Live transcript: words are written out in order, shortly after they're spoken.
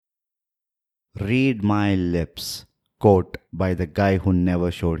Read my lips. Quote by the guy who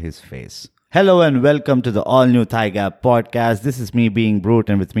never showed his face. Hello and welcome to the all new Thigh Gap podcast. This is me being Brute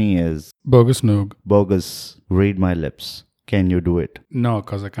and with me is Bogus Noog. Bogus. Read my lips. Can you do it? No,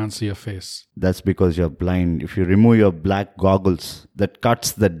 because I can't see your face. That's because you're blind. If you remove your black goggles that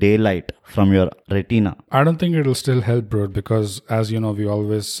cuts the daylight from your retina. I don't think it'll still help, bro, because as you know, we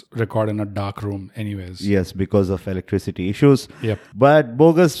always record in a dark room anyways. Yes, because of electricity issues. Yep. But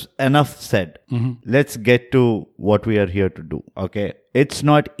Bogus, enough said. Let's get to what we are here to do. Okay. It's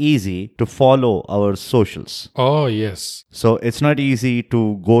not easy to follow our socials. Oh, yes. So it's not easy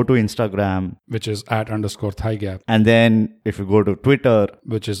to go to Instagram. Which is @_ThighGap. And then if you go to Twitter.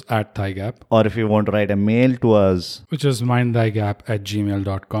 Which is @ThighGap. Or if you want to write a mail to us. Which is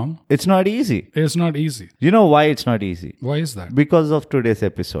mindthigap@gmail.com. It's not easy. It's not easy. You know why it's not easy? Why is that? Because of today's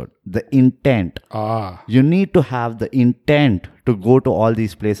episode. The intent. You need to have the intent to go to all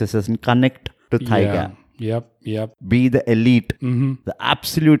these places and connect to Thigh Gap. Yep. Be the elite, the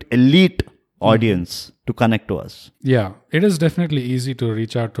absolute elite audience to connect to us. Yeah, it is definitely easy to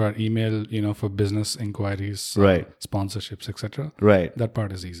reach out to our email, for business inquiries, right, sponsorships, etc. Right. That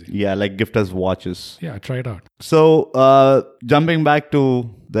part is easy. Yeah, like gift us watches. Yeah, try it out. So, jumping back to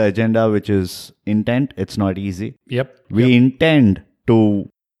the agenda, which is intent, it's not easy. Yep. We intend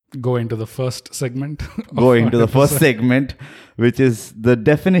to go into the first segment. Segment, which is the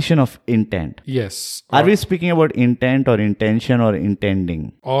definition of intent. Yes. Are we speaking about intent or intention or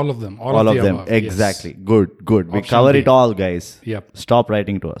intending? All of them. All of them. Above. Exactly. Yes. Good. We cover it all, guys. Yep. Stop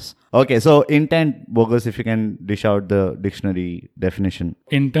writing to us. Okay, so intent, Bogus, if you can dish out the dictionary definition.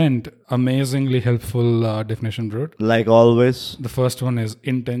 Intent, amazingly helpful definition, bro. Like always. The first one is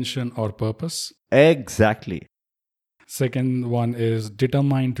intention or purpose. Exactly. Second one is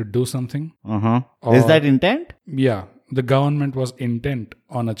determined to do something. Is that intent? Yeah. The government was intent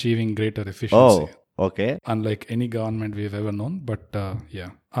on achieving greater efficiency. Oh, okay. Unlike any government we've ever known. But yeah.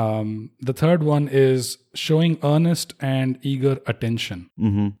 The third one is showing earnest and eager attention.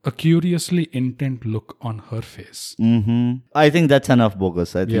 A curiously intent look on her face. I think that's enough,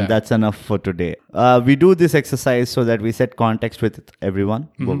 Bogus. I think that's enough for today. We do this exercise so that we set context with everyone,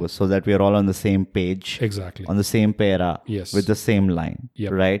 Bogus, so that we are all on the same page. Exactly. On the same para. Yes. With the same line.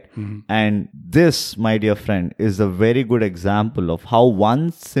 Yep. Right? And this, my dear friend, is a very good example of how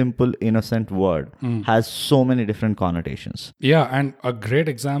one simple innocent word has so many different connotations. Yeah, and a great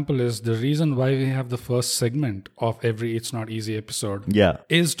example is the reason why we have the first segment of every It's Not Easy episode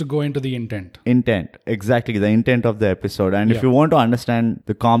is to go into the intent. Exactly, the intent of the episode. And if you want to understand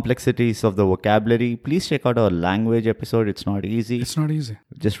the complexities of the vocabulary, please check out our language episode. It's not easy.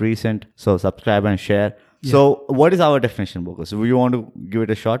 Just recent. So subscribe and share. So what is our definition, Bogus? Do you want to give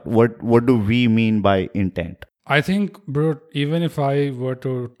it a shot? What do we mean by intent? I think, bro, even if I were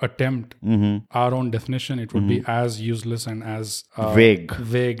to attempt our own definition, it would be as useless and as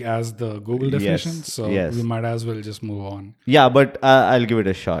vague as the Google definition. So we might as well just move on. Yeah, but I'll give it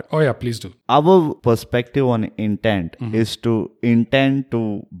a shot. Oh yeah, please do. Our perspective on intent is to intend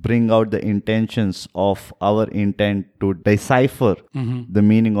to bring out the intentions of our intent, to decipher the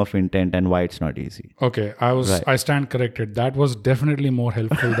meaning of intent and why it's not easy. Okay, I stand corrected. That was definitely more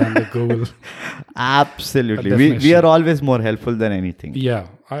helpful than the Google. Absolutely. We are always more helpful than anything. Yeah.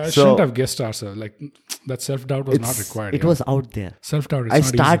 I shouldn't have guessed ourselves. Like, that self-doubt was not required. It was out there. Self-doubt is I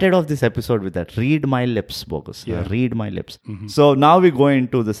started off this episode with that. Read my lips, Bogus. Yeah. Read my lips. So now we go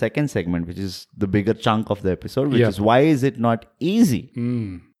into the second segment, which is the bigger chunk of the episode, which is why is it not easy?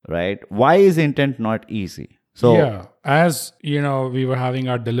 Right? Why is intent not easy? So, as you know, we were having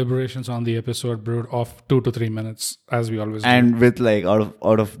our deliberations on the episode, bro, of 2 to 3 minutes, as we always do. And with like out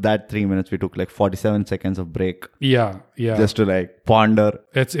of that 3 minutes, we took like 47 seconds of break. Yeah. Just to like ponder.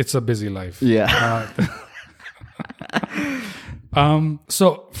 It's a busy life. Yeah.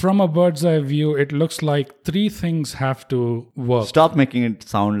 So from a bird's eye view, it looks like 3 things have to work. Stop making it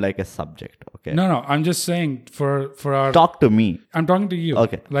sound like a subject. Okay. No. I'm just saying for our... Talk to me. I'm talking to you.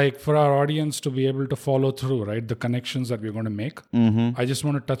 Okay. Like for our audience to be able to follow through, right? The connections that we're going to make. I just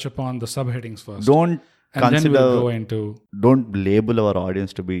want to touch upon the subheadings first. Then we'll go into... Don't label our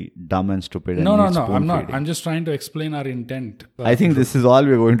audience to be dumb and stupid. No, I'm not. I'm just trying to explain our intent. I think this is all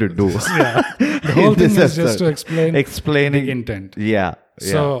we're going to do. The whole thing is just to explain the intent. Yeah.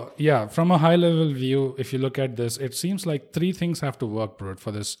 So, from a high level view, if you look at this, it seems like three things have to work, bro,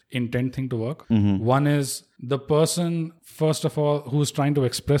 for this intent thing to work. One is the person, first of all, who's trying to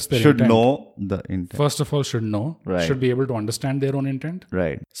express their intent. Should know the intent. First of all, should know. Right. Should be able to understand their own intent.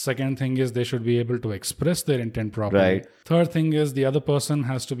 Right. Second thing is they should be able to express their intent properly. Right. Third thing is the other person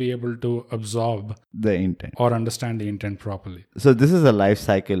has to be able to absorb the intent or understand the intent properly. So this is a life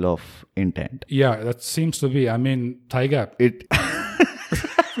cycle of intent. Yeah, that seems to be. I mean, Thigh Gap. It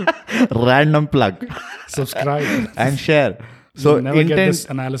random plug. Subscribe and share. So you'll never get this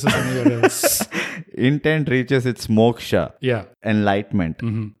analysis anywhere else. Intent reaches its moksha, enlightenment,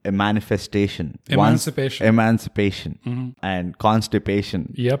 a manifestation, emancipation, and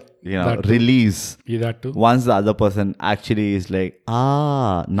constipation. Yep. Release. That too. Once the other person actually is like,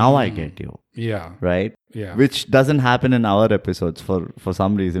 now I get you. Yeah. Right? Yeah. Which doesn't happen in our episodes for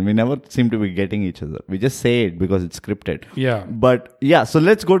some reason. We never seem to be getting each other. We just say it because it's scripted. Yeah. But so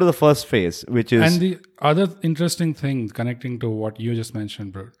let's go to the first phase, which is... And the other interesting thing connecting to what you just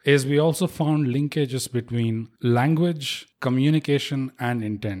mentioned, bro, is we also found linkages between language, communication, and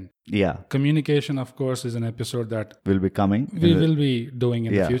intent. Yeah. Communication, of course, is an episode that will be coming. We will be doing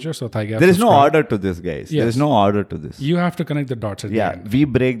in the future. So Thigh Gap. There is no order to this, guys. Yes. There is no order to this. You have to connect the dots at the end. We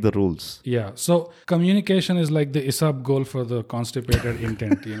break the rules. Yeah. So communication is like the ISAB goal for the constipated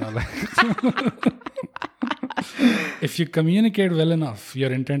intent, if you communicate well enough,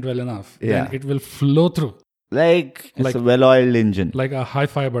 your intent well enough, then it will flow through. Like it's a well-oiled engine. Like a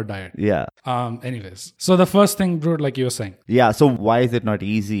high-fiber diet. Yeah. Anyways. So the first thing, bro, like you were saying. Yeah. So why is it not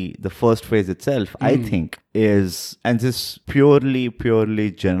easy? The first phase itself, I think, is, and this is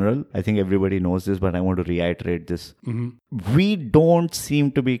purely general. I think everybody knows this, but I want to reiterate this. We don't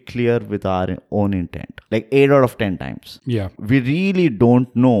seem to be clear with our own intent. Like 8 out of 10 times. Yeah. We really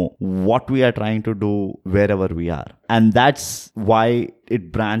don't know what we are trying to do wherever we are. And that's why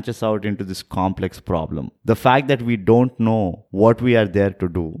it branches out into this complex problem. The fact that we don't know what we are there to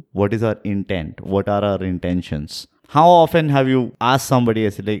do, what is our intent, what are our intentions. How often have you asked somebody,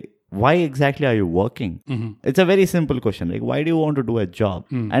 like, why exactly are you working? It's a very simple question. Like, why do you want to do a job?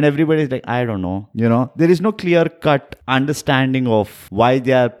 And everybody's like, I don't know. There is no clear-cut understanding of why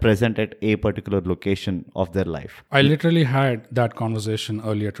they are present at a particular location of their life. I literally had that conversation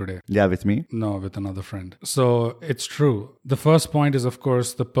earlier today. Yeah, with me? No, with another friend. So it's true. The first point is, of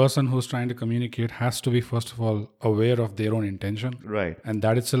course, the person who's trying to communicate has to be, first of all, aware of their own intention. Right. And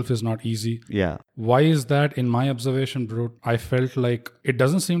that itself is not easy. Yeah. Why is that? In my observation, bro, I felt like it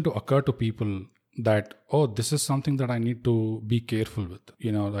doesn't seem to occur to people that, oh, this is something that I need to be careful with.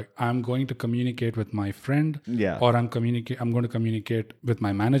 Like I'm going to communicate with my friend, or I'm going to communicate with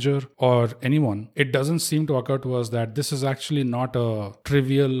my manager or anyone. It doesn't seem to occur to us that this is actually not a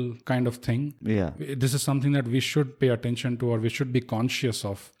trivial kind of thing. Yeah. This is something that we should pay attention to, or we should be conscious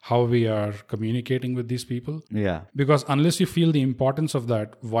of how we are communicating with these people. Yeah. Because unless you feel the importance of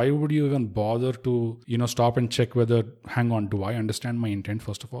that, why would you even bother to, stop and check whether, hang on, do I understand my intent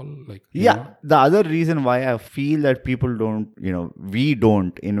first of all? Like, the other reason why I feel that people don't, we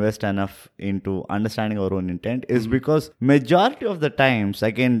don't invest enough into understanding our own intent is because majority of the times,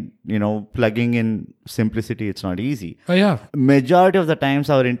 again, plugging in simplicity, it's not easy. Oh, yeah. Majority of the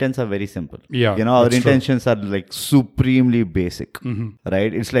times our intents are very simple. Yeah. Our intentions are like supremely basic,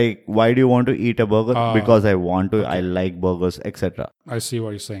 right? It's like, why do you want to eat a burger? Because I want to, okay. I like burgers, etc. I see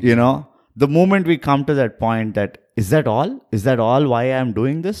what you're saying. The moment we come to that point that, is that all? Is that all why I'm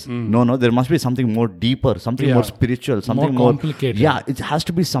doing this? No, there must be something more deeper, something more spiritual, something more complicated. Yeah, it has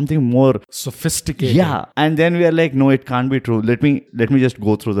to be something more sophisticated. Yeah. And then we are like, no, it can't be true. Let me just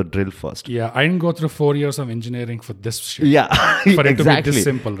go through the drill first. Yeah, I didn't go through 4 years of engineering for this shit. Yeah. For it to be this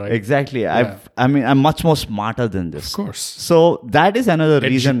simple, right? Exactly. Yeah. I'm much more smarter than this. Of course. So that is another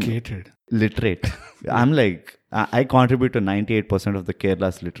reason. Educated. Literate. I'm like, I contribute to 98% of the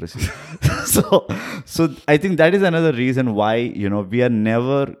Kerala's literacy. So I think that is another reason why, we are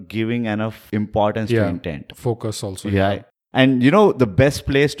never giving enough importance to intent. Focus also. Yeah. And the best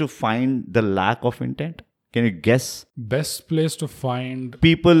place to find the lack of intent? Can you guess? Best place to find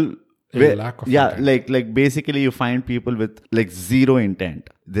people with lack of intent. like basically you find people with like zero intent.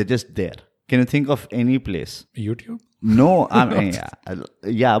 They're just there. Can you think of any place? YouTube? No, I mean,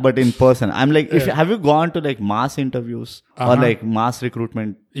 but in person. I'm like, have you gone to like mass interviews or like mass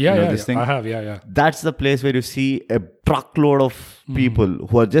recruitment? This thing? I have, That's the place where you see a truckload of people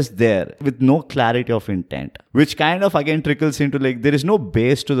who are just there with no clarity of intent, which kind of again trickles into like, there is no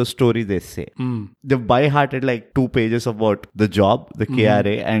base to the story they say. They've by-hearted like 2 pages about the job, the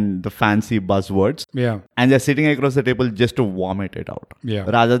KRA and the fancy buzzwords. Yeah. And they're sitting across the table just to vomit it out. Yeah.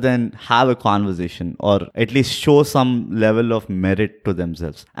 Rather than have a conversation or at least show some some level of merit to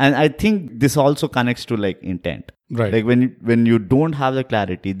themselves. And I think this also connects to like intent. Right. Like when you don't have the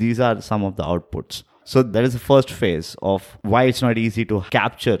clarity, these are some of the outputs. So that is the first phase of why it's not easy to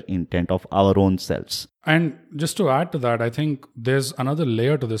capture intent of our own selves. And just to add to that, I think there's another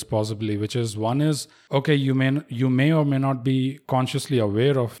layer to this possibly, which is one is, okay, you may or may not be consciously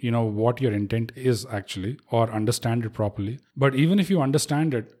aware of, what your intent is actually, or understand it properly. But even if you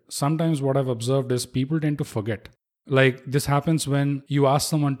understand it, sometimes what I've observed is people tend to forget. Like this happens when you ask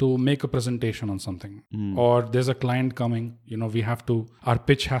someone to make a presentation on something, or there's a client coming, our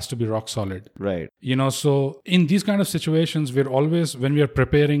pitch has to be rock solid. Right. So in these kind of situations, we're always, when we are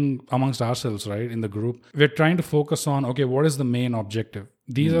preparing amongst ourselves, right, in the group, we're trying to focus on, okay, what is the main objective?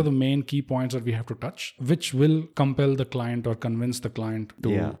 These are the main key points that we have to touch, which will compel the client or convince the client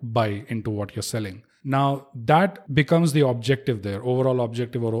to buy into what you're selling. Now, that becomes the objective there, overall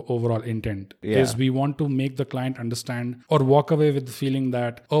objective or overall intent, is we want to make the client understand or walk away with the feeling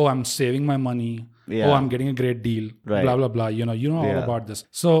that, oh, I'm saving my money. Yeah. Oh, I'm getting a great deal. Right. Blah, blah, blah. You know all about this.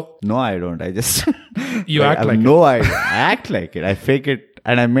 So no, I don't. I just... You act like it. No, I act like it. I fake it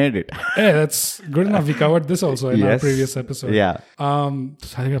and I made it. Hey, that's good enough. We covered this also in our previous episode. Yeah.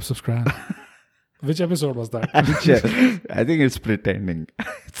 Signing up, subscribe. Which episode was that? I think it's pretending.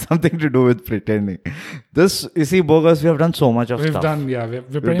 It's something to do with pretending. This, you see, Bogus, we have done so much of stuff.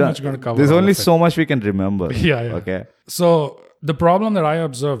 We're pretty much going to cover. There's only so much we can remember. Yeah. Okay. So the problem that I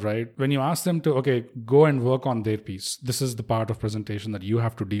observed, right, when you ask them to, okay, go and work on their piece, this is the part of presentation that you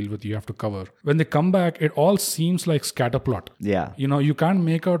have to deal with, you have to cover. When they come back, it all seems like scatterplot. Yeah. You can't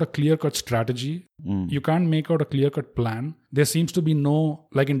make out a clear-cut strategy. You can't make out a clear-cut plan. There seems to be no,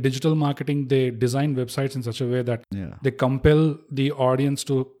 like in digital marketing, they design websites in such a way that they compel the audience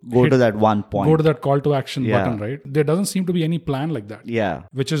to go to that one point. Go to that call to action button, right? There doesn't seem to be any plan like that. Yeah.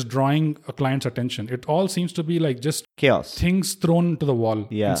 Which is drawing a client's attention. It all seems to be like just chaos. Things thrown to the wall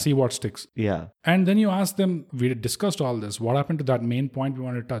and see what sticks. Yeah. And then you ask them, we discussed all this. What happened to that main point we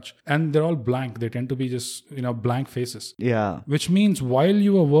want to touch? And they're all blank. They tend to be just, blank faces. Yeah. Which means while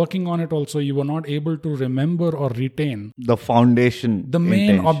you were working on it also, you were not able to remember or retain the foundation, the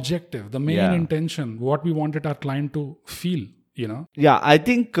main objective, the main intention, what we wanted our client to feel. Yeah, I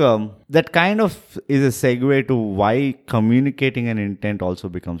think that kind of is a segue to why communicating an intent also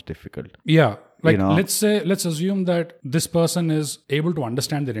becomes difficult. Yeah. Like, let's assume that this person is able to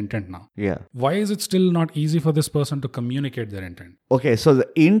understand their intent now. Yeah. Why is it still not easy for this person to communicate their intent? Okay, so the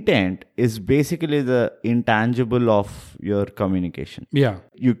intent is basically the intangible of your communication. Yeah.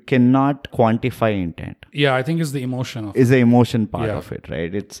 You cannot quantify intent. Yeah, I think it's the emotion of it. It's the emotion part of it,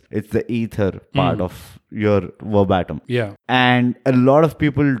 right? It's the ether part of your verbatim. Yeah. And a lot of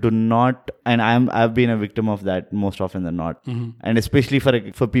people do not, and I've been a victim of that most often than not. And especially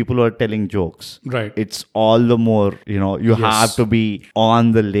for people who are telling jokes. Right. It's all the more, you have to be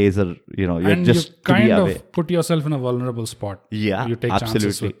on the laser, and just you kind of put yourself in a vulnerable spot. Yeah, you take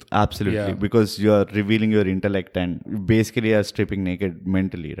chances with. Absolutely. Because you're revealing your intellect and you basically are stripping naked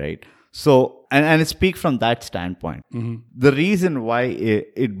mentally, right? So, and speak from that standpoint. The reason why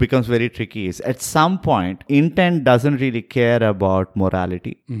it becomes very tricky is at some point, intent doesn't really care about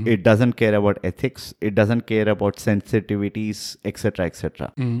morality. It doesn't care about ethics. It doesn't care about sensitivities, etc.,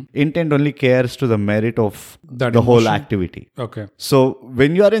 etc. Intent only cares to the merit of the whole activity. Okay. So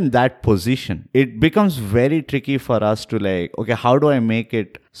when you are in that position, it becomes very tricky for us to like, okay, how do I make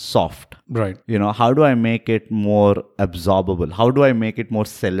it soft? Right. How do I make it more absorbable? How do I make it more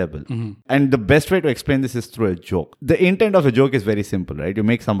sellable? And the best way to explain this is through a joke. The intent of a joke is very simple, right? You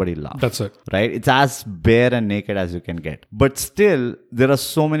make somebody laugh. That's it. Right? It's as bare and naked as you can get. But still, there are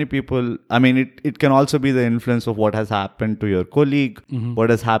so many people. I mean, it can also be the influence of what has happened to your colleague, what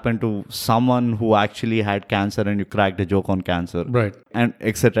has happened to someone who actually had cancer and you cracked a joke on cancer. Right. And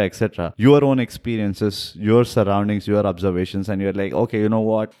etc., etc. Your own experiences, your surroundings, your observations, and you're like, okay, you know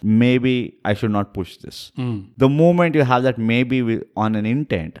what? Maybe I should not push this. The moment you have that maybe on an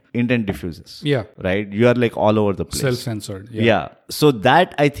intent diffuses. Yeah. Right? You are like all over the place. Self-censored. Yeah. So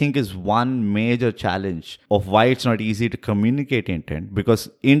that I think is one major challenge of why it's not easy to communicate intent, because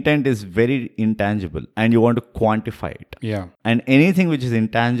intent is very intangible and you want to quantify it. Yeah. And anything which is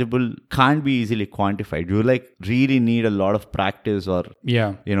intangible can't be easily quantified. You like really need a lot of practice, or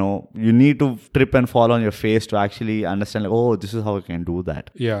you need to trip and fall on your face to actually understand like, oh, this is how I can do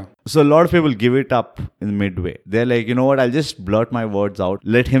that. Yeah. So a lot of people give it up in midway. They're like, you know what, I'll just blurt my words out.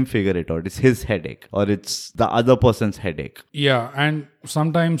 Let him figure it out. It's his headache or it's the other person's headache. Yeah. And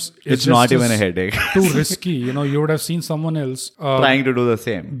sometimes it's not even a headache. Too risky. You would have seen someone else trying to do the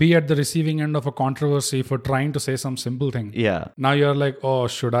same. Be at the receiving end of a controversy for trying to say some simple thing. Yeah. Now you're like, oh,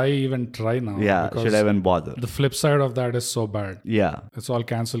 should I even try now? Yeah. Because should I even bother? The flip side of that is so bad. Yeah. It's all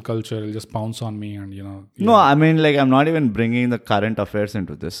cancel culture. It'll just pounce on me and, No, I mean, like, I'm not even bringing the current affairs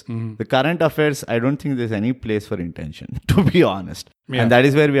into this. Mm-hmm. The current affairs, I don't think there's any place for intention, to be honest. Yeah. And that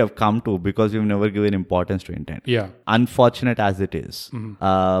is where we have come to because we've never given importance to intent. Yeah. Unfortunate as it is. Mm-hmm.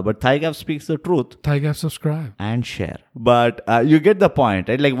 But ThaiGap speaks the truth. ThaiGap, subscribe. And share. But you get the point,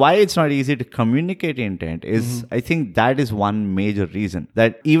 right? Like why it's not easy to communicate intent is, I think that is one major reason.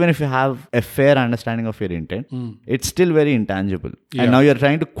 That even if you have a fair understanding of your intent, it's still very intangible. Yeah. And now you're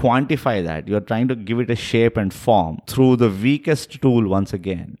trying to quantify that. You're trying to give it a shape and form through the weakest tool once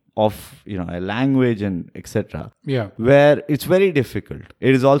again of a language and etc. Yeah. Where it's very difficult.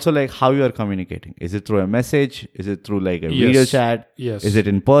 It is also like how you are communicating. Is it through a message? Is it through like a video chat? Yes. Is it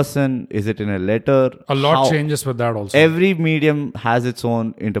in person? Is it in a letter? A lot changes with that also. Every medium has its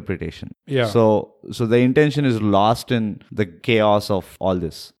own interpretation. Yeah. So the intention is lost in the chaos of all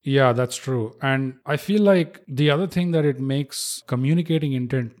this. Yeah, that's true. And I feel like the other thing that it makes communicating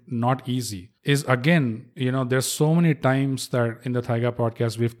intent not easy is, again, there's so many times that in the ThaiGap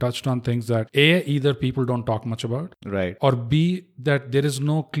podcast, we've touched on things that A, either people don't talk much about. Right. Or B, that there is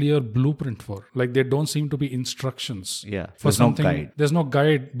no clear blueprint for. Like there don't seem to be instructions. Yeah. For something. No guide. There's no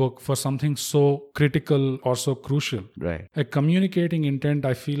guidebook for something so critical or so crucial. Right. Like communicating intent,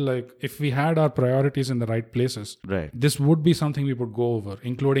 I feel like if we had our priorities in the right places, right, this would be something we would go over,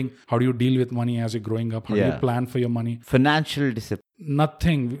 including how do you deal with money as you're growing up? How do you plan for your money? Financial discipline.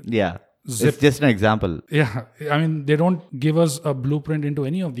 Nothing. Yeah. It's just an example. Yeah. I mean, they don't give us a blueprint into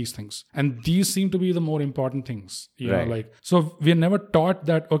any of these things. And these seem to be the more important things. So we're never taught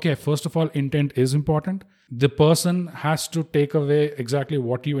that, okay, first of all, intent is important. The person has to take away exactly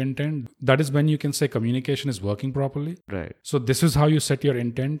what you intend. That is when you can say communication is working properly. Right. So this is how you set your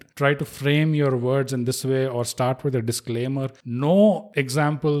intent. Try to frame your words in this way or start with a disclaimer. No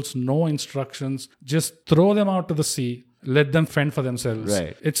examples, no instructions. Just throw them out to the sea. Let them fend for themselves.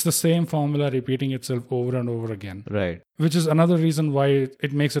 Right. It's the same formula repeating itself over and over again. Right. Which is another reason why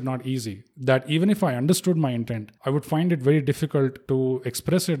it makes it not easy. That even if I understood my intent, I would find it very difficult to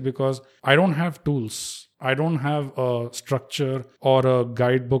express it because I don't have tools. I don't have a structure or a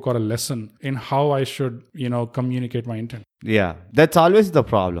guidebook or a lesson in how I should, communicate my intent. Yeah, that's always the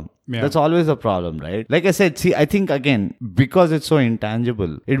problem. Yeah. That's always the problem, right? Like I said, I think again, because it's so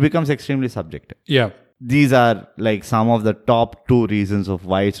intangible, it becomes extremely subjective. Yeah. These are like some of the top 2 reasons of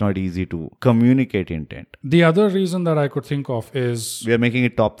why it's not easy to communicate intent. The other reason that I could think of is... We are making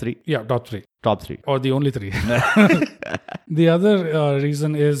it top 3? Yeah, top 3. Top 3. Or the only 3. The other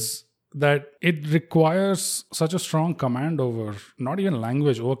reason is that it requires such a strong command over, not even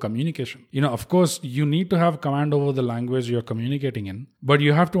language, over communication. Of course, you need to have command over the language you're communicating in, but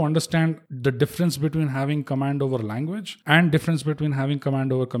you have to understand the difference between having command over language and difference between having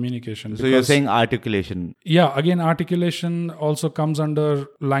command over communication. So you're saying articulation. Yeah, again, articulation also comes under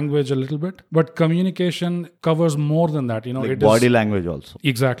language a little bit, but communication covers more than that. Like body language also.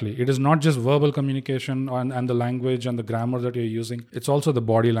 Exactly. It is not just verbal communication and the language and the grammar that you're using. It's also the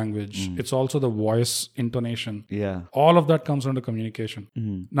body language. It's also the voice intonation. Yeah. All of that comes under communication.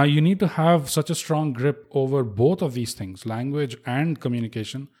 Now you need to have such a strong grip over both of these things, language and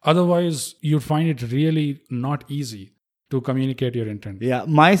communication. Otherwise, you'd find it really not easy to communicate your intent. Yeah.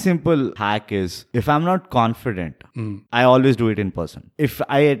 My simple hack is, if I'm not confident, I always do it in person. If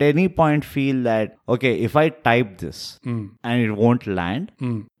I at any point feel that, okay, if I type this and it won't land,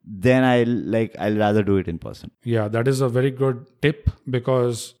 then I'll rather do it in person. Yeah, that is a very good tip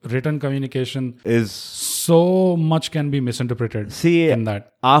because written communication is so much can be misinterpreted. In that.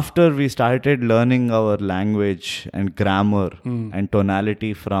 After we started learning our language and grammar and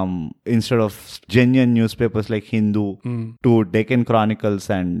tonality from, instead of genuine newspapers like Hindu to Deccan Chronicles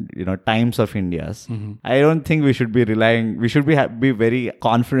and Times of India's, I don't think we should be we should be very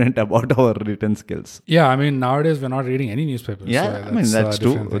confident about our written skills. Yeah, I mean, nowadays we're not reading any newspapers. Yeah, so I mean, that's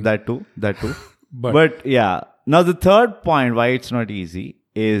true. That too. But yeah. Now the third point why it's not easy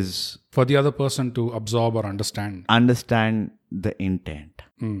is for the other person to absorb or understand the intent.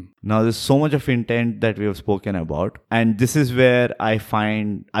 Now there's so much of intent that we have spoken about, and this is where I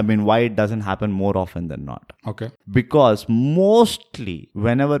find, why it doesn't happen more often than not. Okay. Because mostly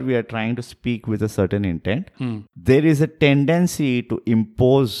whenever we are trying to speak with a certain intent, there is a tendency to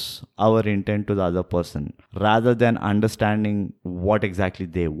impose our intent to the other person rather than understanding what exactly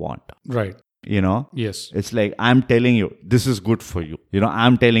they want. Right. Yes. It's like, I'm telling you, this is good for you.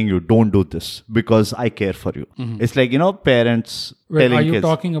 I'm telling you, don't do this because I care for you. It's like, parents telling are you kids.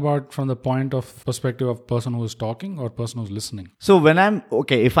 Talking about from the point of perspective of person who is talking or person who's listening? So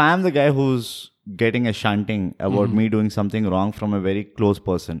if I am the guy who's getting a shunting about me doing something wrong from a very close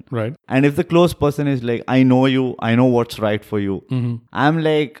person. Right. And if the close person is like, I know you, I know what's right for you. I'm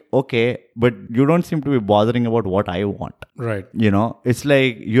like, okay, but you don't seem to be bothering about what I want. Right. It's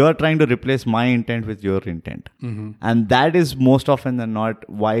like you're trying to replace my intent with your intent. And that is most often than not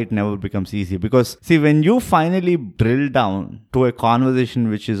why it never becomes easy. Because see, when you finally drill down to a conversation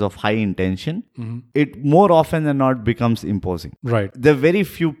which is of high intention, it more often than not becomes imposing. Right. There are very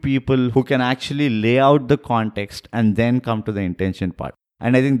few people who can actually lay out the context and then come to the intention part.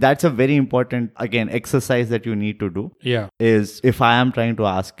 And I think that's a very important, again, exercise that you need to do. Yeah. Is if I am trying to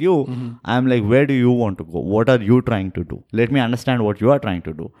ask you, I'm like, where do you want to go? What are you trying to do? Let me understand what you are trying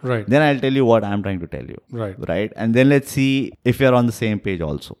to do. Right. Then I'll tell you what I'm trying to tell you. Right. Right. And then let's see if you're on the same page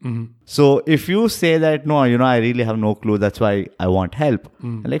also. So if you say that, no, I really have no clue, that's why I want help.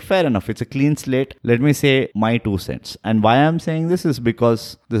 Like, fair enough. It's a clean slate. Let me say my 2 cents. And why I'm saying this is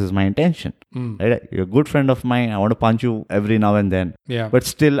because this is my intention. Right? You're a good friend of mine. I want to punch you every now and then. Yeah. But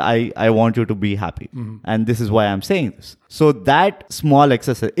still, I want you to be happy. And this is why I'm saying this. So that small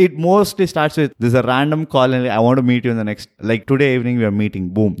exercise, it mostly starts with, there's a random call and I want to meet you in the next, like today evening we are meeting,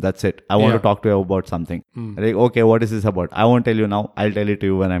 boom, that's it. I want to talk to you about something. Like, okay, what is this about? I won't tell you now. I'll tell it to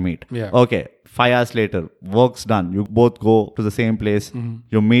you when I meet. Yeah. Okay. 5 hours later, work's done. You both go to the same place.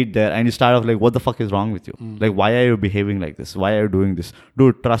 You meet there and you start off like, what the fuck is wrong with you? Like, why are you behaving like this? Why are you doing this?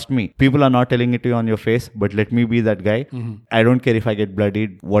 Dude, trust me. People are not telling it to you on your face, but let me be that guy. I don't care if I get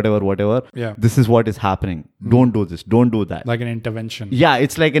bloodied, whatever. Yeah. This is what is happening. Don't do this. Don't do that. Like an intervention. Yeah,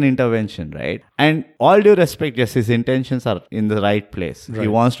 it's like an intervention, right? And all due respect, yes, his intentions are in the right place. Right. He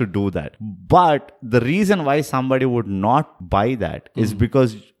wants to do that. But the reason why somebody would not buy that is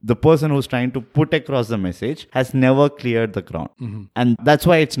because the person who's trying to put across the message has never cleared the ground. And that's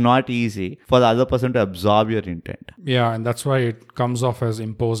why it's not easy for the other person to absorb your intent. Yeah, and that's why it comes off as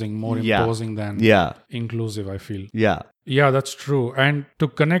imposing, more imposing than inclusive, I feel. Yeah, that's true. And to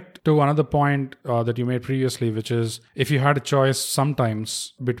connect to another point that you made previously, which is if you had a choice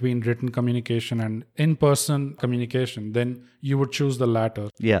sometimes between written communication and in-person communication, then you would choose the latter.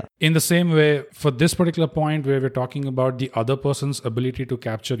 Yeah. In the same way, for this particular point where we're talking about the other person's ability to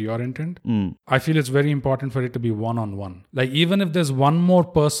capture your intent, I feel it's very important for it to be one-on-one. Like, even if there's one more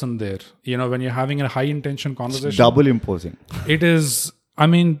person there, when you're having a high-intention conversation. It's double imposing. It is,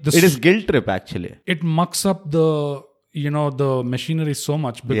 it is guilt trip, actually. It mucks up the machinery so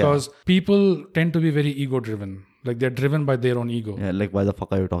much because people tend to be very ego driven. Like, they're driven by their own ego. Yeah, like, why the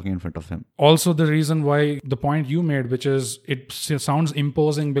fuck are you talking in front of him? Also, the reason why the point you made, which is it sounds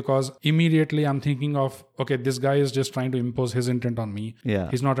imposing because immediately I'm thinking of, okay, this guy is just trying to impose his intent on me. Yeah.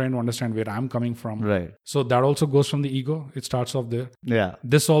 He's not trying to understand where I'm coming from. Right. So that also goes from the ego. It starts off there. Yeah.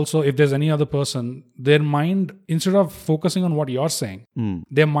 This also, if there's any other person, their mind, instead of focusing on what you're saying,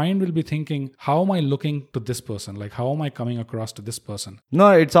 their mind will be thinking, how am I looking to this person? Like, how am I coming across to this person?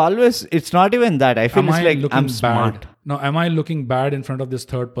 No, it's not even that. I feel I'm smart. No, am I looking bad in front of this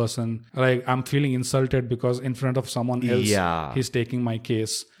third person? Like, I'm feeling insulted because in front of someone else, he's taking my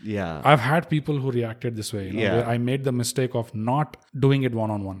case. Yeah. I've had people who reacted this way. Where I made the mistake of not doing it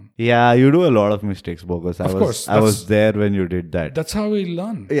one-on-one. Yeah, you do a lot of mistakes, Bogus. I was there when you did that. That's how we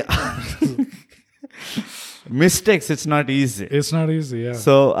learn. Yeah. Mistakes, it's not easy. It's not easy, yeah.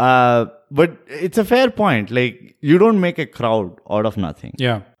 So, but it's a fair point. Like, you don't make a crowd out of nothing.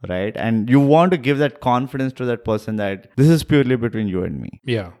 Yeah. Right? And you want to give that confidence to that person that this is purely between you and me.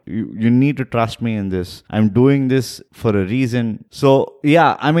 Yeah. You need to trust me in this. I'm doing this for a reason. So,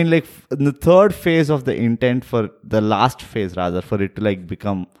 yeah, like in the third phase of the intent, for the last phase rather, for it to like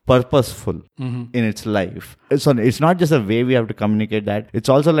become purposeful in its life. It's not just a way we have to communicate that. It's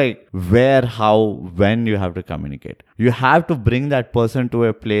also like where, how, when you have to communicate. You have to bring that person to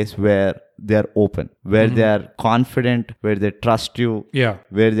a place where they are open, where they are confident, where they trust you,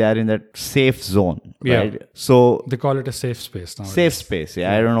 where they are in that safe zone, right? So they call it a safe space now. Safe space,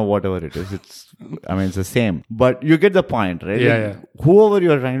 I don't know, whatever it is. It's the same. But you get the point, right? Yeah. Whoever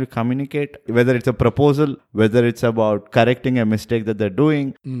you are trying to communicate, whether it's a proposal, whether it's about correcting a mistake that they're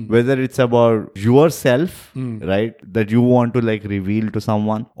doing, whether it's about yourself, right? That you want to like reveal to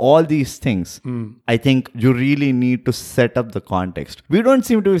someone, all these things, I think you really need to set up the context. We don't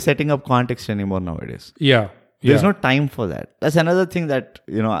seem to be setting up context anymore nowadays. Yeah. There's no time for that. That's another thing that,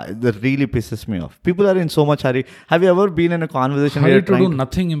 that really pisses me off. People are in so much hurry. Have you ever been in a conversation where you're trying to do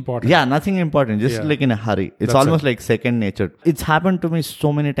nothing important? Yeah, nothing important. Just like in a hurry. It's almost like second nature. It's happened to me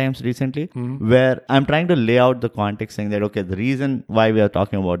so many times recently where I'm trying to lay out the context saying that, okay, the reason why we are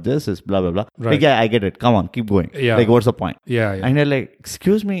talking about this is blah, blah, blah. Right. Like, yeah, I get it. Come on, keep going. Yeah. Like, what's the point? Yeah. And you're like,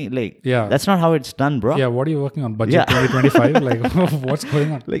 excuse me, like, that's not how it's done, bro. Yeah, what are you working on? Budget 2025? Like, what's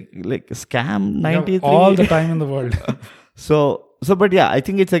going on? Like scam 93? All the time in the world. So, but yeah, I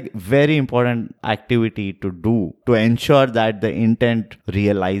think it's a very important activity to do to ensure that the intent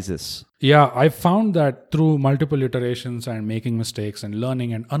realizes. Yeah, I found that through multiple iterations and making mistakes and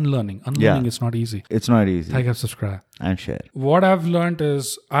learning and unlearning. Unlearning is not easy. It's not easy. Like and subscribe. And share. What I've learned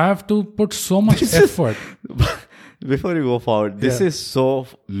is I have to put so much effort. Before you go forward, this is so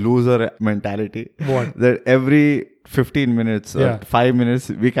loser mentality. What? That every 15 minutes or 5 minutes,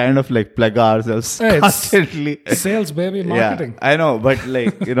 we kind of like plug ourselves constantly. Sales, baby, marketing. Yeah, I know, but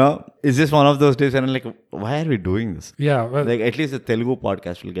like, it's just one of those days and I'm like, why are we doing this? Yeah. Well, like at least the Telugu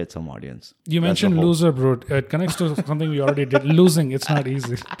podcast will get some audience. You mentioned loser, bro. It connects to something we already did. Losing, it's not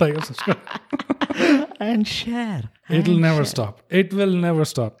easy. And share. It'll never stop. It will never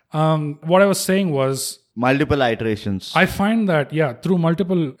stop. What I was saying was, multiple iterations. I find that, through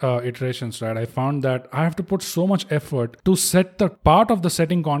multiple iterations, right, I found that I have to put so much effort to set the part of the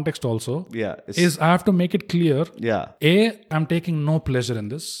setting context also. Yeah. Is I have to make it clear. Yeah. A, I'm taking no pleasure in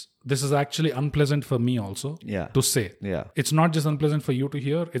this. This is actually unpleasant for me also to say. Yeah. It's not just unpleasant for you to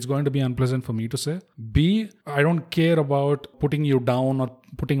hear. It's going to be unpleasant for me to say. B, I don't care about putting you down or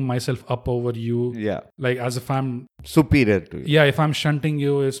putting myself up over you. Yeah. Like as if I'm superior to you. Yeah, if I'm shunting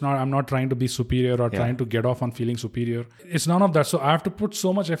you, I'm not trying to be superior or trying to get off on feeling superior. It's none of that. So I have to put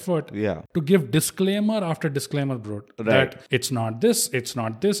so much effort to give disclaimer after disclaimer, bro. Right. That it's not this, it's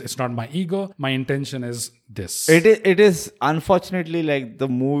not this, it's not my ego. My intention is this. It is unfortunately like the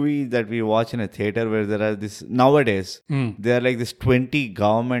movie that we watch in a theater where there are this nowadays there are like this 20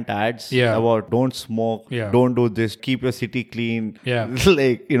 government ads about don't smoke, don't do this, keep your city clean,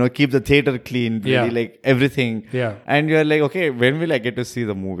 like keep the theater clean, really, like everything, and you're like, okay, when will I get to see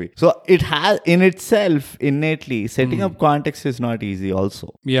the movie? So it has in itself innately setting up context is not easy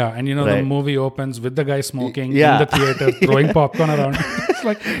also. And the movie opens with the guy smoking in the theater throwing popcorn around. It's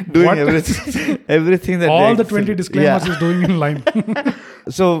like doing everything that all the 20 disclaimers is doing in line.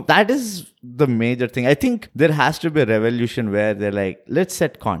 So that is the major thing. I think there has to be a revolution where they're like, let's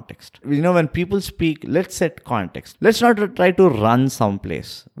set context. When people speak, let's set context. Let's not try to run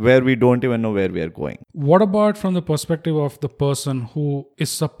someplace where we don't even know where we are going. What about from the perspective of the person who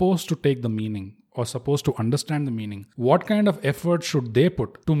is supposed to take the meaning or supposed to understand the meaning? What kind of effort should they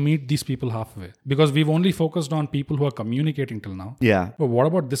put to meet these people halfway? Because we've only focused on people who are communicating till now. Yeah. But what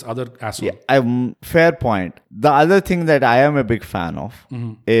about this other asshole? Fair point. The other thing that I am a big fan of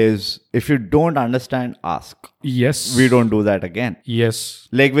is if you don't understand, ask. Yes. We don't do that again. Yes.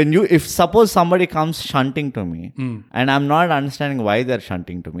 Like if suppose somebody comes shunting to me and I'm not understanding why they're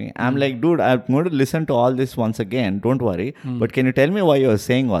shunting to me, I'm like, dude, I'm going to listen to all this once again. Don't worry. But can you tell me why you're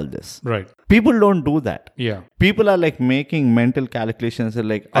saying all this? Right. People don't do that. Yeah. People are like making mental calculations and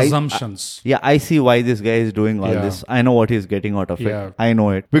like assumptions. I see why this guy is doing all this. I know what he's getting out of it. I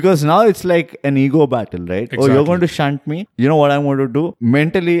know it. Because now it's like an ego battle, right? Exactly. Oh, you're going to shunt me. You know what I'm going to do?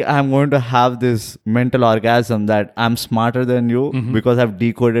 Mentally, I'm going to have this mental orgasm that I'm smarter than you because I've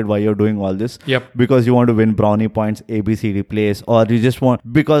decoded why you're doing all this. Yep. Because you want to win brownie points, ABCD plays, or you just want,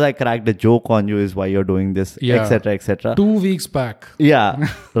 because I cracked a joke on you is why you're doing this, etc., etc. 2 weeks back. Yeah.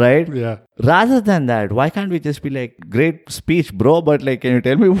 Right? Yeah. Rather than that, why can't we just be like, great speech, bro, but like, can you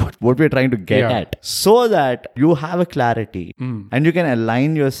tell me what we're trying to get at? So that you have a clarity and you can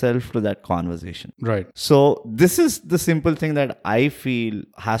align yourself to that conversation. Right. So this is the simple thing that I feel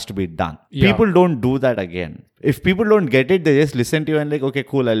has to be done. Yeah. People don't do that again. If people don't get it, they just listen to you and like, okay,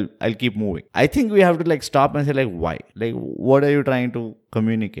 cool, I'll keep moving. I think we have to like stop and say like, why? Like, what are you trying to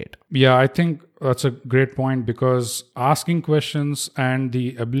communicate? Yeah, I think that's a great point, because asking questions and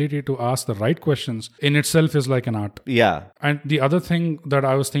the ability to ask the right questions in itself is like an art. Yeah. And the other thing that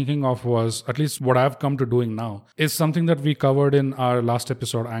I was thinking of was, at least what I've come to doing now, is something that we covered in our last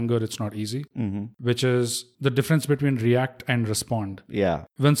episode, Anger, It's Not Easy, which is the difference between react and respond. Yeah.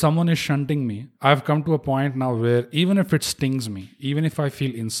 When someone is shunting me, I've come to a point now where even if it stings me, even if I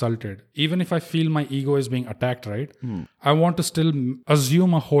feel insulted, even if I feel my ego is being attacked, right? I want to still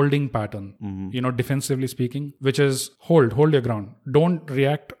assume a holding pattern, defensively speaking, which is hold your ground. Don't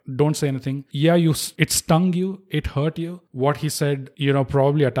react. Don't say anything. Yeah, it stung you. It hurt you. What he said,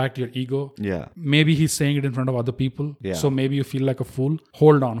 probably attacked your ego. Yeah. Maybe he's saying it in front of other people. Yeah. So maybe you feel like a fool.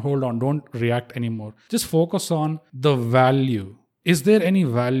 Hold on. Don't react anymore. Just focus on the value. Is there any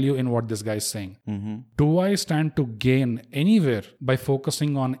value in what this guy is saying? Do I stand to gain anywhere by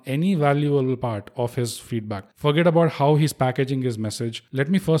focusing on any valuable part of his feedback? Forget about how he's packaging his message. Let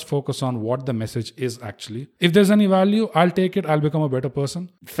me first focus on what the message is actually. If there's any value, I'll take it. I'll become a better person.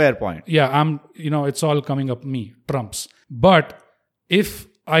 Fair point. Yeah, it's all coming up me, trumps. But if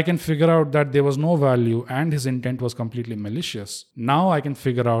I can figure out that there was no value and his intent was completely malicious, now I can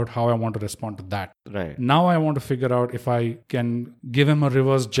figure out how I want to respond to that. Right. Now I want to figure out if I can give him a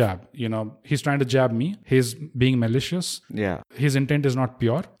reverse jab. He's trying to jab me. He's being malicious. Yeah. His intent is not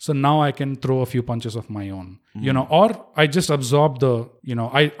pure. So now I can throw a few punches of my own. Or I just absorb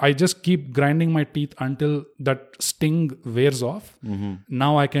I just keep grinding my teeth until that sting wears off.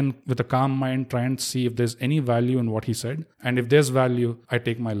 Now I can, with a calm mind, try and see if there's any value in what he said. And if there's value, I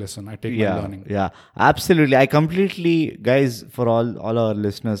take my lesson. I take my learning. Yeah, absolutely. I completely, guys, for all our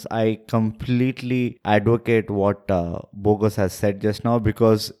listeners, I completely advocate what Bogus has said just now,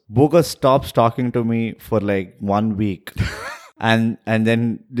 because Bogus stops talking to me for like 1 week. And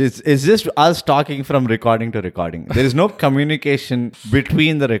then it's just us talking from recording to recording. There is no communication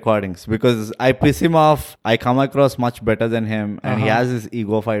between the recordings, because I piss him off. I come across much better than him, and he has this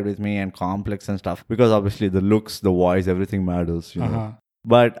ego fight with me and complex and stuff, because obviously the looks, the voice, everything matters, know.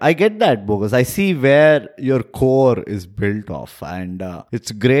 But I get that, Bogus. I see where your core is built off, and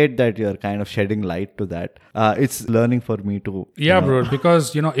it's great that you're kind of shedding light to that. It's learning for me too. Yeah, bro.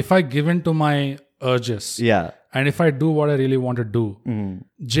 Because if I give in to my urges, and if I do what I really want to do,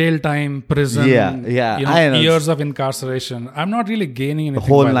 jail time, prison, years of incarceration, I'm not really gaining anything.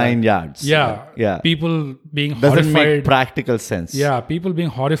 The whole 9 yards. Yeah. People being doesn't horrified. Make practical sense. Yeah. People being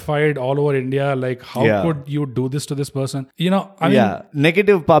horrified all over India. Like, how could you do this to this person?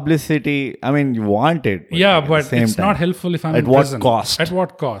 Negative publicity. I mean, you want it. But it's not helpful if I'm in prison. At what cost? At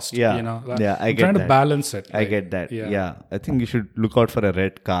what cost? Yeah. I get I'm trying to balance it. I get that. Yeah. I think you should look out for a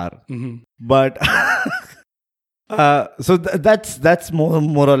red car. But... so that's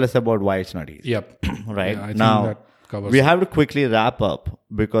more or less about why it's not easy. Yep. Right. I think now that covers we have to quickly wrap up,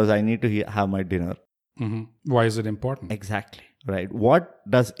 because I need to have my dinner. Why is it important? Exactly. Right. How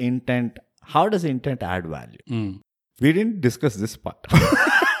does intent add value? We didn't discuss this part.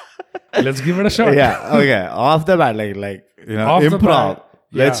 Let's give it a shot. Yeah. Okay. Off the bat, improv.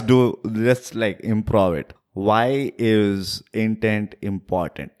 Let's improv it. Why is intent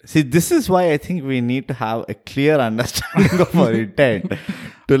important? See, this is why I think we need to have a clear understanding of our intent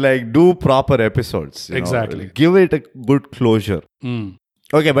to do proper episodes. Exactly. Give it a good closure.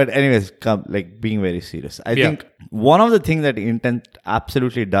 Okay, but anyways, being very serious. I think one of the things that intent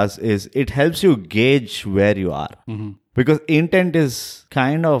absolutely does is it helps you gauge where you are. Because intent is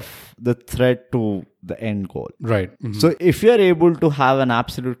kind of the thread to the end goal. Right. So if you're able to have an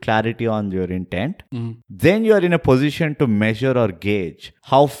absolute clarity on your intent, then you're in a position to measure or gauge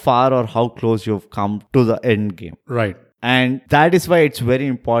how far or how close you've come to the end game. Right. And that is why it's very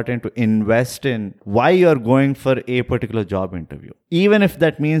important to invest in why you're going for a particular job interview. Even if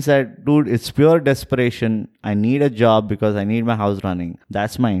that means that, dude, it's pure desperation. I need a job because I need my house running.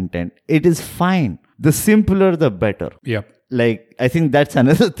 That's my intent. It is fine. The simpler, the better. Yep. I think that's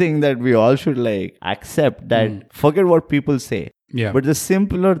another thing that we all should accept, that forget what people say. Yeah. But the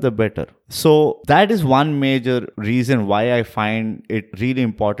simpler, the better. So that is one major reason why I find it really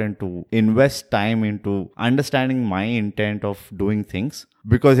important to invest time into understanding my intent of doing things.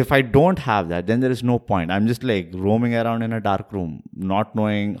 Because if I don't have that, then there is no point. I'm just roaming around in a dark room, not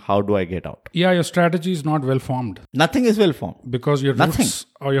knowing how do I get out. Yeah, your strategy is not well formed. Nothing is well formed. Because your roots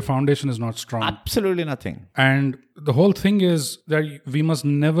or your foundation is not strong. Absolutely nothing. And the whole thing is that we must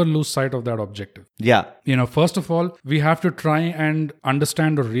never lose sight of that objective. Yeah. First of all, we have to try and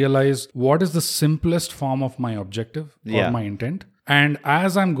understand or realize what is the simplest form of my objective or my intent. And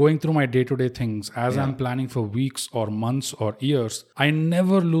as I'm going through my day-to-day things, as I'm planning for weeks or months or years, I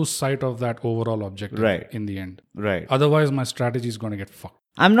never lose sight of that overall objective in the end. Right. Otherwise, my strategy is going to get fucked.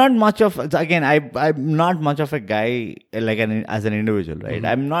 I'm not much of, again, I'm not much of a guy as an individual, right?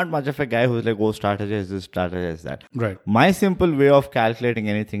 I'm not much of a guy who's strategize this, strategize that. Right. My simple way of calculating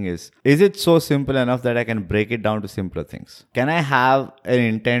anything is it so simple enough that I can break it down to simpler things? Can I have an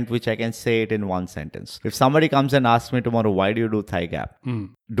intent which I can say it in one sentence? If somebody comes and asks me tomorrow, why do you do thigh gap?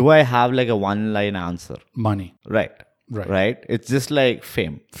 Do I have a one-line answer? Money. Right. It's just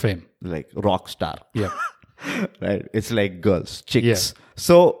fame. Fame. Rock star. Yeah. Right? It's like girls, chicks. Yeah.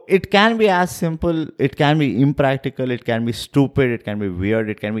 So it can be as simple, it can be impractical, it can be stupid, it can be weird,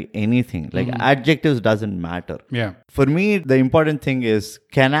 it can be anything. Like adjectives doesn't matter. Yeah. For me, the important thing is,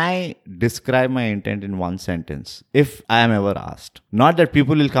 can I describe my intent in one sentence if I am ever asked? Not that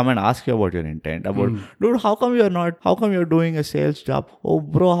people will come and ask you about your intent, about, dude, how come you're doing a sales job? Oh,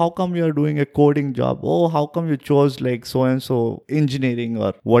 bro, how come you're doing a coding job? Oh, how come you chose like so-and-so engineering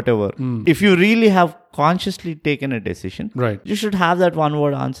or whatever? If you really have consciously taken a decision, right, you should have that one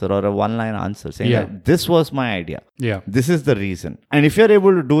word answer or a one line answer saying that this was my idea. Yeah. This is the reason. And if you're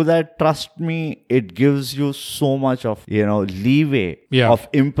able to do that, trust me, it gives you so much of, leeway of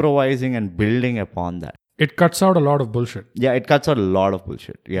improvising and building upon that. It cuts out a lot of bullshit. Yeah, it cuts out a lot of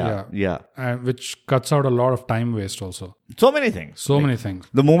bullshit. Yeah. Which cuts out a lot of time waste also. So many things. Many things.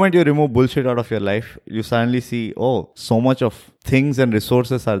 The moment you remove bullshit out of your life, you suddenly see, so much of things and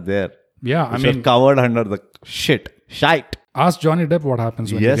resources are there. Yeah, are covered under the shite. Ask Johnny Depp what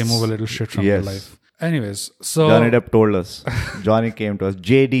happens when you remove a little shit from your life. Anyways, so Johnny Depp told us. Johnny came to us.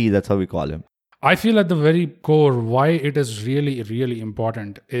 JD, that's how we call him. I feel at the very core, why it is really, really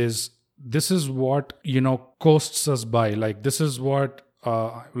important is this is what, coasts us by. Like, this is what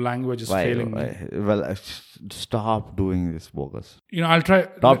language is failing me. Well, stop doing this bogus. I'll try.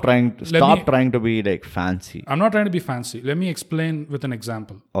 Stop trying to be like fancy. I'm not trying to be fancy. Let me explain with an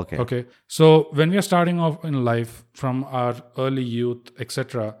example. Okay. So when we are starting off in life from our early youth,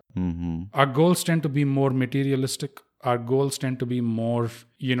 etc., our goals tend to be more materialistic. Our goals tend to be more,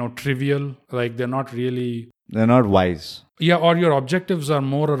 trivial. Like they're not wise. Yeah, or your objectives are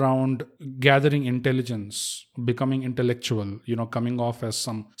more around gathering intelligence, becoming intellectual, coming off as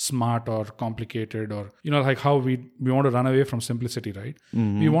some smart or complicated, or, like how we want to run away from simplicity, right?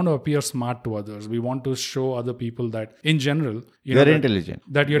 We want to appear smart to others. We want to show other people that in general, you're intelligent.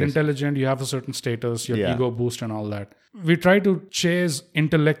 That you're intelligent, you have a certain status, your ego boost and all that. We try to chase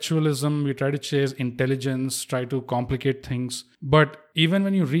intellectualism, we try to chase intelligence, try to complicate things. But even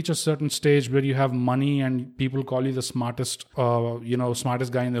when you reach a certain stage where you have money and people call you the smartest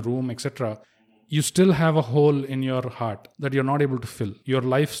guy in the room, etc., you still have a hole in your heart that you're not able to fill. Your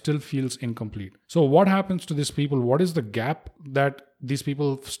life still feels incomplete. So what happens to these people? What is the gap that these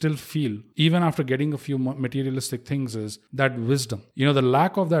people still feel even after getting a few materialistic things is that wisdom. The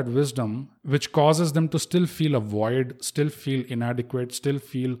lack of that wisdom, which causes them to still feel a void, still feel inadequate, still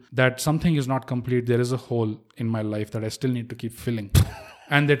feel that something is not complete. There is a hole in my life that I still need to keep filling.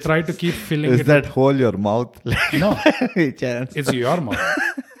 And they try to keep filling it. Is that hole your mouth? No, it's your mouth.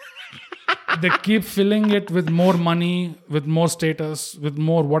 They keep filling it with more money, with more status, with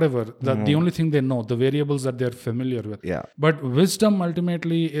more whatever. The only thing they know, the variables that they're familiar with. Yeah. But wisdom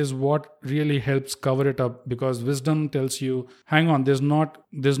ultimately is what really helps cover it up, because wisdom tells you, hang on, there's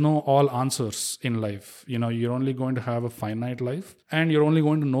no all answers in life. You're only going to have a finite life and you're only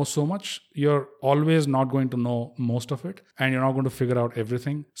going to know so much. You're always not going to know most of it and you're not going to figure out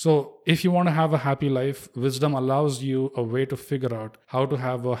everything. So if you want to have a happy life, wisdom allows you a way to figure out how to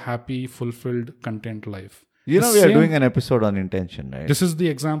have a happy, fulfilled, content life. We are doing an episode on intention, right? This is the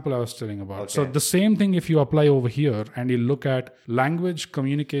example I was telling about. Okay. So the same thing if you apply over here and you look at language,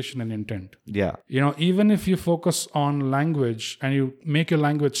 communication, and intent. Yeah. Even if you focus on language and you make your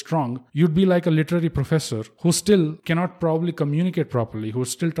language strong, you'd be like a literary professor who still cannot probably communicate properly, who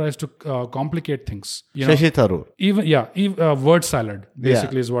still tries to complicate things. Shashi Tharoor. Even word salad,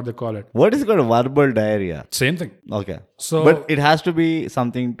 basically, is what they call it. What is called verbal diarrhea? Same thing. Okay. But it has to be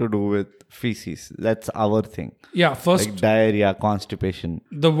something to do with feces. That's our thing. Yeah, first like diarrhea, constipation.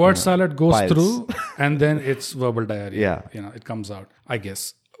 The word salad goes piles through and then it's verbal diarrhea. Yeah. It comes out, I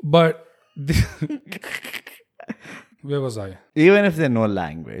guess. But where was I? Even if they know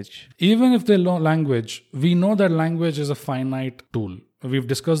language, we know that language is a finite tool. We've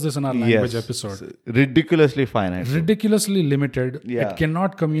discussed this in our language episode. Ridiculously finite. Ridiculously limited. Yeah. It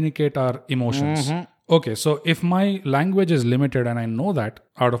cannot communicate our emotions. Okay, so if my language is limited and I know that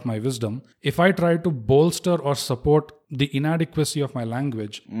out of my wisdom, if I try to bolster or support the inadequacy of my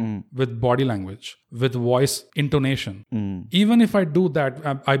language with body language, with voice intonation, even if I do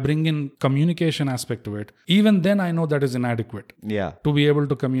that, I bring in communication aspect to it, even then I know that is inadequate to be able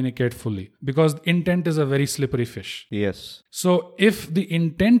to communicate fully, because intent is a very slippery fish. Yes. So if the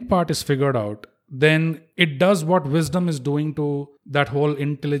intent part is figured out, then it does what wisdom is doing to that whole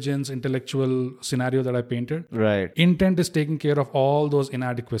intellectual scenario that I painted. Right. Intent is taking care of all those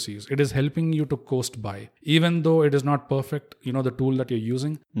inadequacies. It is helping you to coast by. Even though it is not perfect, the tool that you're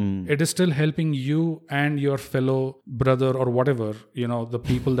using, it is still helping you and your fellow brother or whatever, the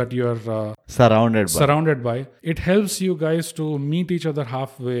people that you're surrounded by. It helps you guys to meet each other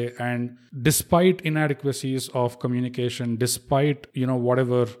halfway, and despite inadequacies of communication, despite,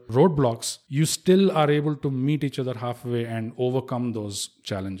 whatever roadblocks, you still are able to meet each other halfway and overcome those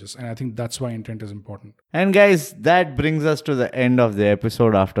challenges. And I think that's why intent is important. And guys, that brings us to the end of the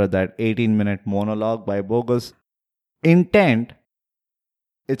episode after that 18-minute monologue by Bogus. Intent,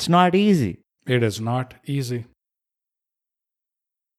 it's not easy. It is not easy.